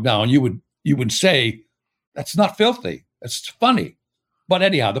the joke now and you would say, "That's not filthy. That's funny." But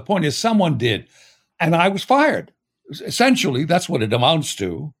anyhow, the point is someone did. And I was fired. Essentially, that's what it amounts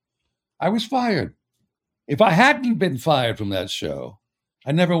to. I was fired. If I hadn't been fired from that show,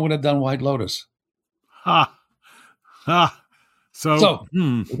 I never would have done White Lotus. Ha. Ha. So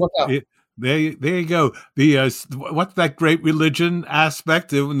what else? there you go. What's that great religion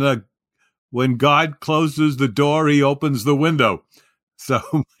aspect? When God closes the door, he opens the window. So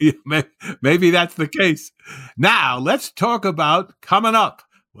maybe that's the case. Now, let's talk about coming up.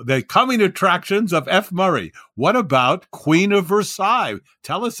 The coming attractions of F. Murray. What about Queen of Versailles?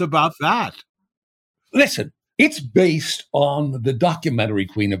 Tell us about that. Listen, it's based on the documentary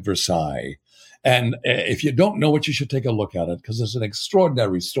Queen of Versailles. And if you don't know it, you should take a look at it because it's an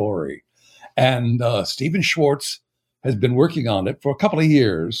extraordinary story. And Stephen Schwartz has been working on it for a couple of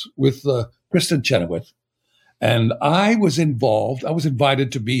years with Kristen Chenoweth. And I was involved. I was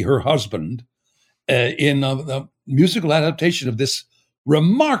invited to be her husband in a musical adaptation of this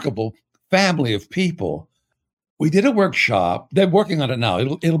remarkable family of people. We did a workshop. They're working on it now.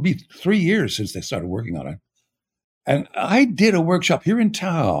 It'll be 3 years since they started working on it. And I did a workshop here in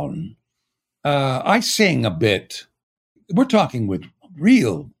town. I sing a bit. We're talking with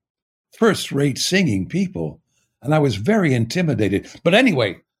real first-rate singing people. And I was very intimidated. But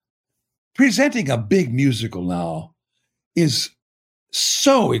anyway, presenting a big musical now is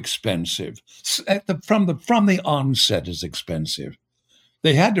so expensive. From the onset is expensive.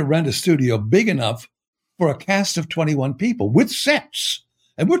 They had to rent a studio big enough for a cast of 21 people with sets.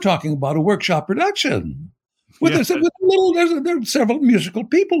 And we're talking about a workshop production. There's several musical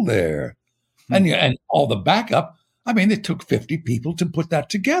people there. And all the backup. I mean, it took 50 people to put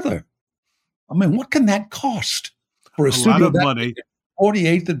that together. I mean, what can that cost for a studio? A lot of money.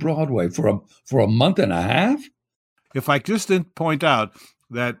 48th and Broadway for a month and a half? If I just didn't point out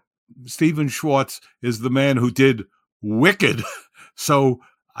that Stephen Schwartz is the man who did Wicked. So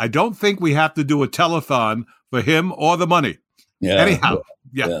I don't think we have to do a telethon for him or the money. Yeah. Anyhow,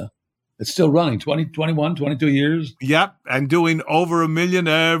 yeah. Yeah. It's still running, 20, 21, 22 years. Yep, and doing over $1 million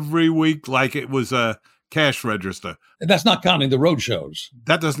every week like it was a cash register. And that's not counting the road shows.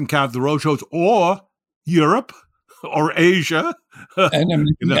 That doesn't count the road shows or Europe or Asia. And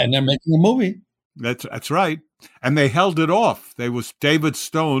they're making a movie. That's right. And they held it off. David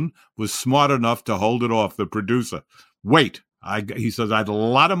Stone was smart enough to hold it off, the producer. Wait, he says, I had a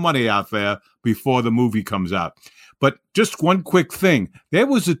lot of money out there before the movie comes out. But just one quick thing. There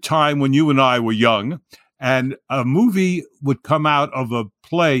was a time when you and I were young and a movie would come out of a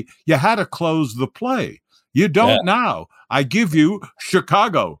play. You had to close the play. You don't now. I give you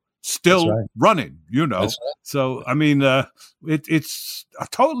Chicago still running, Right. So, I mean, it's a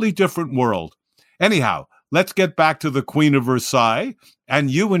totally different world. Anyhow, let's get back to the Queen of Versailles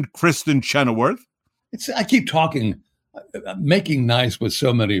and you and Kristen Chenoweth. I keep talking, making nice with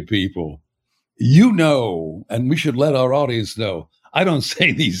so many people. And we should let our audience know, I don't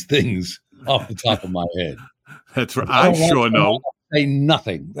say these things off the top of my head. That's right. I sure know. Say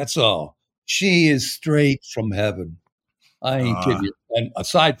nothing. That's all. She is straight from heaven. I ain't kidding you. And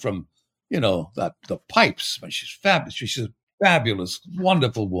aside from, the pipes, she's fabulous. She's a fabulous,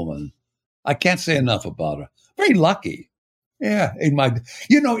 wonderful woman. I can't say enough about her. Very lucky. Yeah.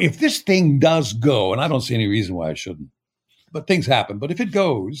 If this thing does go, and I don't see any reason why it shouldn't, but things happen. But if it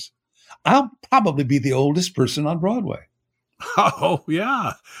goes, I'll probably be the oldest person on Broadway. Oh,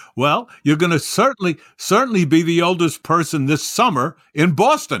 yeah. Well, you're going to certainly be the oldest person this summer in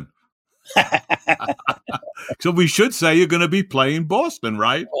Boston. So we should say you're going to be playing Boston,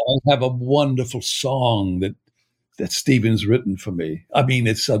 right? I have a wonderful song that Stephen's written for me. I mean,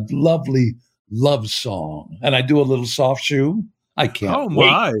 it's a lovely love song. And I do a little soft shoe. I can't wait.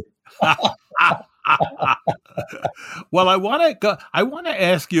 My. Well, I want to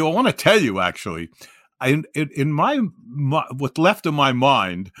ask you, I want to tell you actually, in what's left of my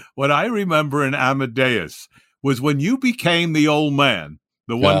mind, what I remember in Amadeus was when you became the old man,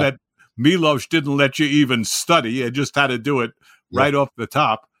 the one that Milos didn't let you even study. You just had to do it right off the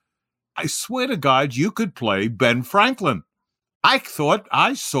top. I swear to God, you could play Ben Franklin. I thought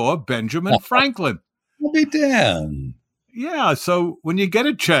I saw Benjamin Franklin. I'll be damned. Yeah, so when you get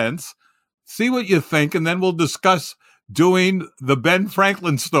a chance, see what you think, and then we'll discuss doing the Ben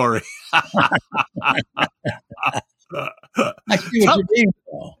Franklin story. I see what you mean,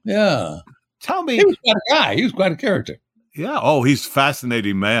 though. Yeah. Tell me. He was quite a guy. He was quite a character. Yeah. Oh, he's a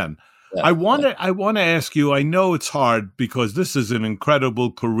fascinating man. Yeah. I want to ask you, I know it's hard because this is an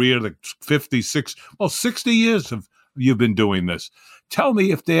incredible career, like 60 years have you've been doing this. Tell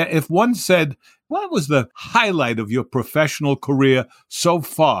me if one said, what was the highlight of your professional career so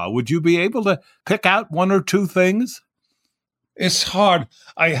far? Would you be able to pick out one or two things? It's hard.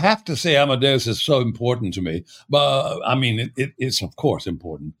 I have to say Amadeus is so important to me. But I mean, it is, of course,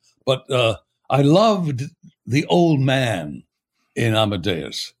 important. But I loved the old man in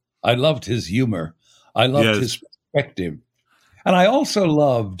Amadeus. I loved his humor. I loved his perspective. And I also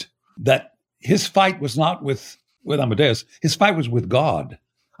loved that his fight was not with Amadeus. His fight was with God.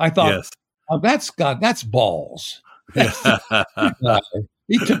 I thought, oh, that's God. That's balls.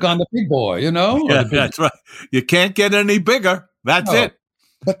 He took on the big boy, Yeah, that's right. You can't get any bigger. That's it.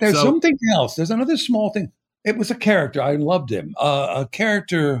 But there's something else. There's another small thing. It was a character. I loved him. A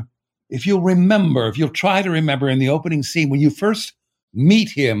character, if you'll try to remember in the opening scene, when you first meet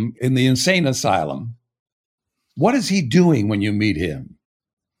him in the insane asylum, what is he doing when you meet him?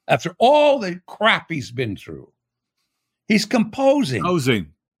 After all the crap he's been through, he's composing.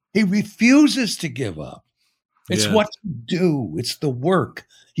 He refuses to give up. It's what you do. It's the work.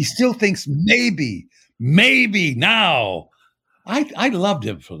 He still thinks maybe now. I loved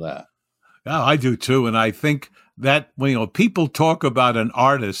him for that. Yeah, I do too. And I think that when people talk about an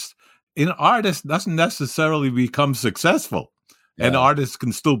artist doesn't necessarily become successful. Yeah. An artist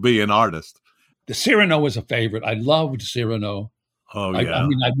can still be an artist. The Cyrano was a favorite. I loved Cyrano. Oh yeah.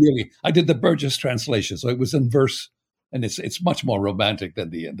 I did the Burgess translation, so it was in verse, and it's much more romantic than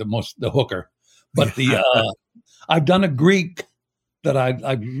the hooker. But I've done a Greek that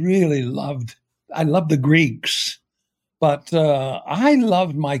I really loved. I love the Greeks, but I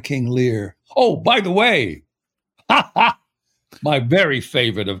loved my King Lear. Oh, by the way, my very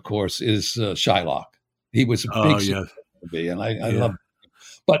favorite, of course, is Shylock. He was a big to me, and I love.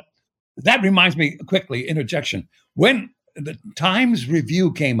 But that reminds me, quickly, interjection. When the Times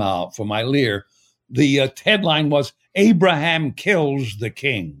Review came out for my Lear, the headline was "Abraham kills the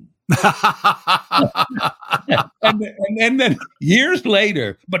king." and then years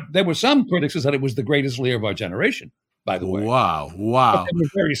later, but there were some critics who said it was the greatest Lear of our generation. by the way. Wow. But they were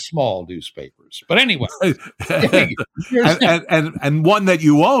very small newspapers. But anyway. and one that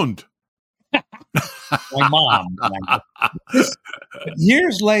you owned. My mom.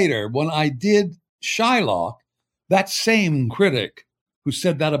 Years later, when I did Shylock, that same critic who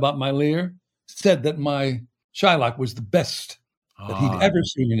said that about my Lear said that my Shylock was the best that he'd ever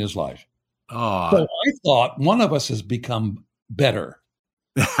seen in his life. So I thought one of us has become better.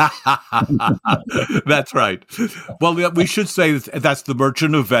 That's right. Well, we should say that's The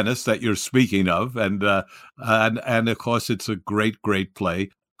Merchant of Venice that you're speaking of, and of course it's a great play.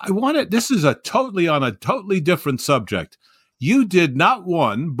 This is on a totally different subject. You did not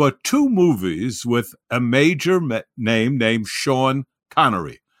one but two movies with a major name named Sean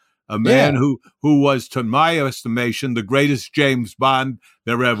Connery, a man who was, to my estimation, the greatest James Bond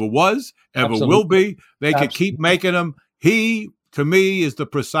there ever was, ever will be. They could keep making him. He, to me, is the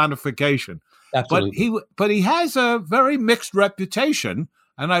personification. Absolutely. But he has a very mixed reputation,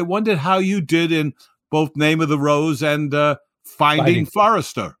 and I wondered how you did in both Name of the Rose and Finding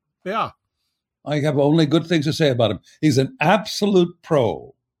Forrester. Yeah. I have only good things to say about him. He's an absolute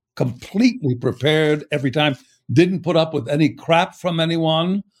pro, completely prepared every time, didn't put up with any crap from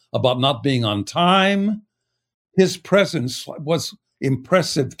anyone about not being on time. His presence was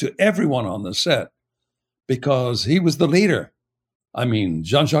impressive to everyone on the set because he was the leader. I mean,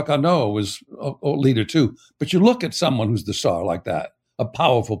 Jean-Jacques Arnaud was a leader too. But you look at someone who's the star like that, a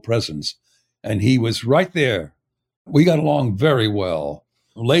powerful presence, and he was right there. We got along very well.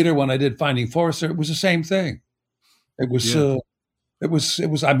 Later, when I did Finding Forrester, it was the same thing. It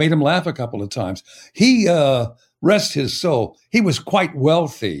was. I made him laugh a couple of times. He, rest his soul, he was quite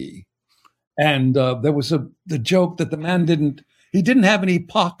wealthy, and there was the joke that the man didn't have any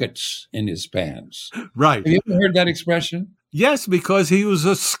pockets in his pants. Right. Have you ever heard that expression? Yes, because he was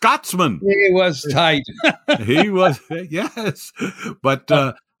a Scotsman. He was tight. He was, yes. But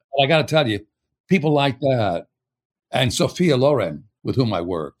I got to tell you, people like that, and Sophia Loren, with whom I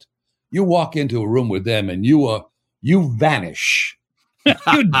worked, you walk into a room with them and you vanish.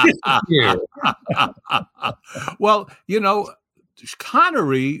 You disappear. Well,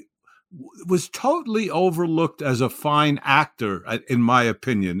 Connery was totally overlooked as a fine actor, in my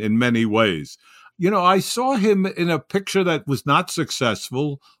opinion, in many ways. I saw him in a picture that was not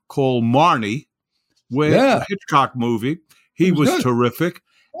successful called Marnie, a Hitchcock movie. He was terrific.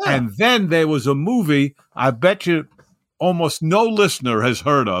 Yeah. And then there was a movie, I bet you almost no listener has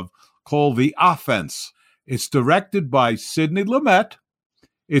heard of, called The Offense. It's directed by Sidney Lumet.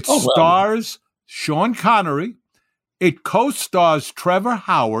 It stars Sean Connery. It co-stars Trevor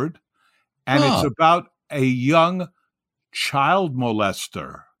Howard. And it's about a young child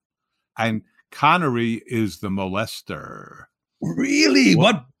molester. And Connery is the molester. Really?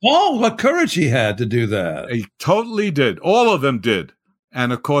 What courage he had to do that. He totally did. All of them did.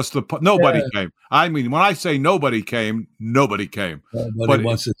 And of course, nobody came. I mean, when I say nobody came, nobody came.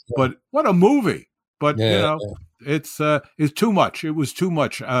 But what a movie! But it's too much. It was too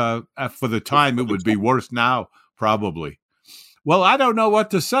much for the time. It would be worse now, probably. Well, I don't know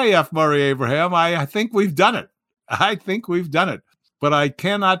what to say, F. Murray Abraham. I think we've done it. But I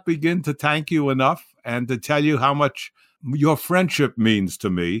cannot begin to thank you enough and to tell you how much your friendship means to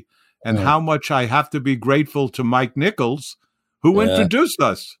me, and how much I have to be grateful to Mike Nichols, who introduced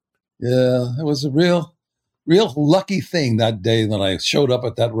us. Yeah, it was a real lucky thing that day when I showed up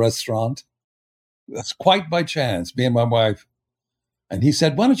at that restaurant. That's quite by chance, me and my wife. And he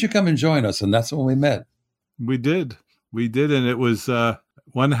said, "Why don't you come and join us?" And that's when we met. We did, and it was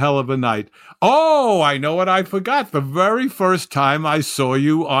one hell of a night. Oh, I know what I forgot. The very first time I saw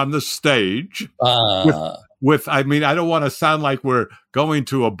you on the stage with I mean, I don't want to sound like we're going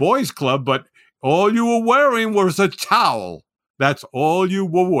to a boys' club, but all you were wearing was a towel. That's all you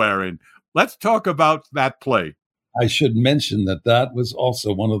were wearing. Let's talk about that play. I should mention that was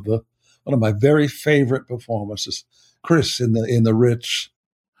also one of my very favorite performances, Chris in the Ritz.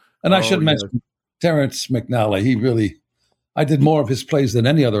 And I should mention Terrence McNally. I did more of his plays than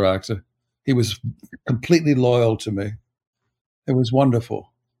any other actor. He was completely loyal to me. It was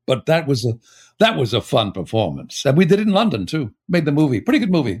wonderful. But that was a fun performance. And we did it in London too. Made the movie. Pretty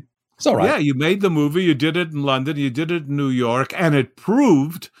good movie. It's all right. Yeah, you made the movie, you did it in London, you did it in New York, and it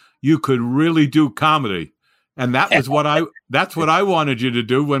proved you could really do comedy. And that's what I wanted you to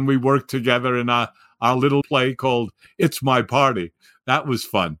do when we worked together in our little play called It's My Party. That was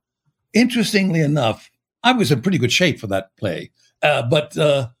fun. Interestingly enough, I was in pretty good shape for that play. But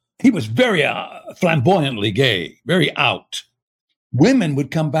he was very flamboyantly gay, very out. Women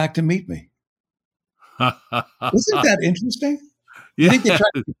would come back to meet me. Isn't that interesting? You think they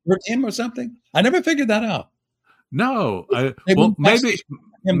tried to convert him or something? I never figured that out. No. They Well, went maybe. backstage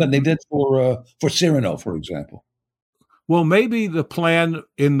for him than they did for Cyrano, for example. Well, maybe the plan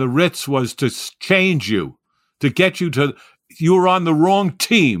in the Ritz was to change you, to get you to. You were on the wrong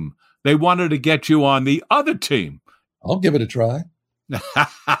team. They wanted to get you on the other team. I'll give it a try.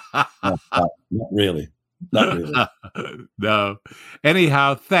 Not really. Not really. No.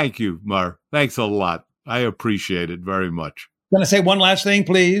 Anyhow, thank you, Mar. Thanks a lot. I appreciate it very much. Can I say one last thing,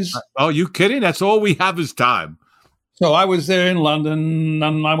 please? Oh, you kidding? That's all we have is time. So I was there in London,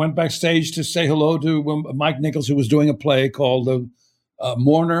 and I went backstage to say hello to Mike Nichols, who was doing a play called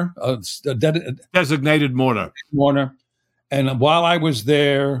Mourner, Designated Mourner. Mourner. And while I was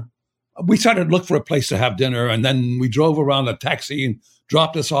there, we started to look for a place to have dinner, and then we drove around a taxi and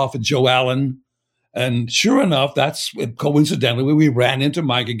dropped us off at Joe Allen. And sure enough, that's coincidentally, we ran into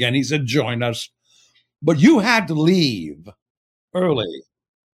Mike again. He said, join us. But you had to leave early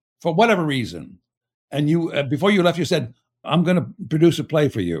for whatever reason. And you, before you left, you said, I'm going to produce a play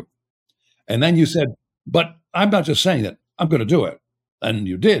for you. And then you said, but I'm not just saying it, I'm going to do it. And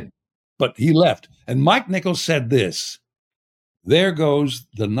you did. But he left. And Mike Nichols said this, there goes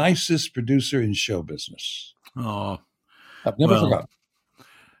the nicest producer in show business. Oh, I've never forgotten.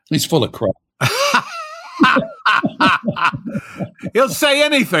 He's full of crap. He'll say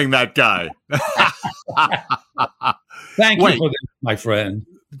anything, that guy. Thank you for this, my friend.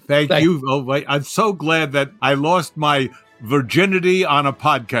 Thank you. Oh, wait. I'm so glad that I lost my virginity on a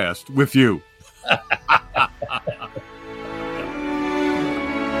podcast with you.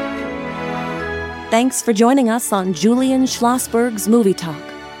 Thanks for joining us on Julian Schlossberg's Movie Talk.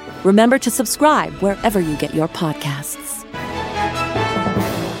 Remember to subscribe wherever you get your podcasts.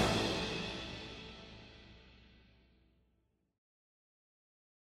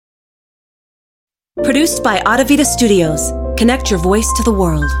 Produced by Adavita Studios. Connect your voice to the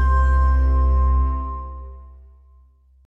world.